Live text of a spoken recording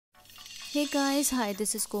Hey guys, hi,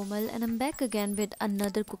 this is Komal and I'm back again with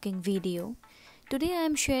another cooking video. Today I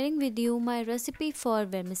am sharing with you my recipe for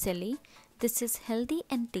vermicelli. This is healthy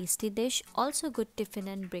and tasty dish, also good tiffin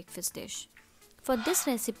and breakfast dish. For this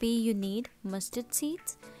recipe you need mustard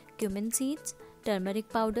seeds, cumin seeds, turmeric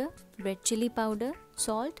powder, red chili powder,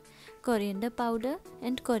 salt, coriander powder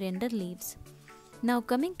and coriander leaves. Now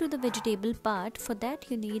coming to the vegetable part, for that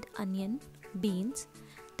you need onion, beans,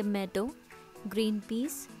 tomato, green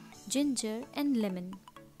peas, ginger and lemon,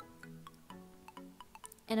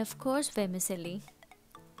 and of course vermicelli.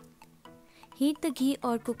 Heat the ghee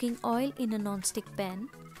or cooking oil in a non-stick pan.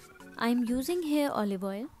 I am using here olive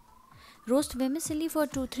oil. Roast vermicelli for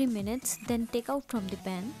 2-3 minutes, then take out from the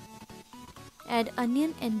pan. Add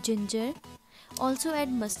onion and ginger. Also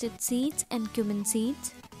add mustard seeds and cumin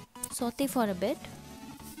seeds. Saute for a bit.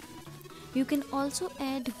 You can also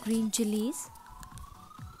add green chilies.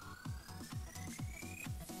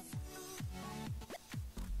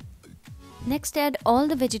 Next add all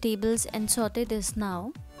the vegetables and saute this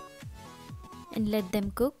now and let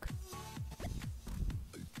them cook.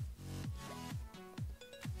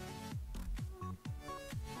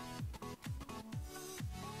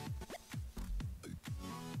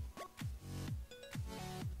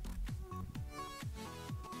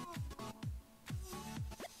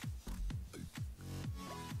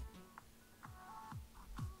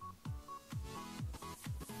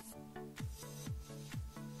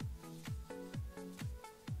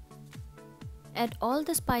 Add all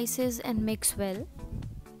the spices and mix well.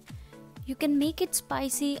 You can make it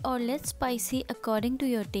spicy or less spicy according to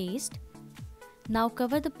your taste. Now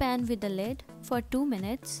cover the pan with the lid for 2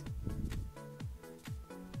 minutes.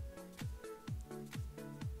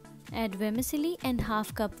 Add vermicelli and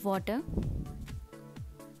half cup water.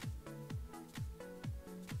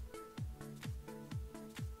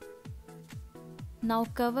 Now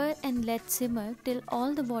cover and let simmer till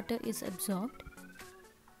all the water is absorbed.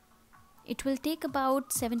 It will take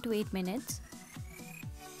about 7 to 8 minutes.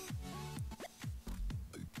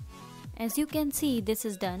 As you can see, this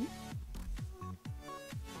is done.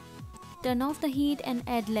 Turn off the heat and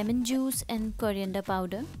add lemon juice and coriander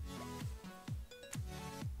powder.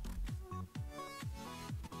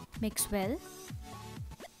 Mix well.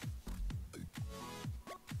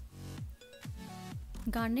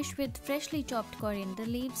 Garnish with freshly chopped coriander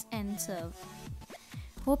leaves and serve.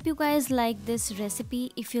 Hope you guys like this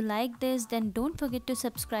recipe. If you like this, then don't forget to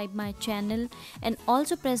subscribe my channel and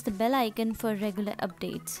also press the bell icon for regular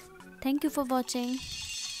updates. Thank you for watching.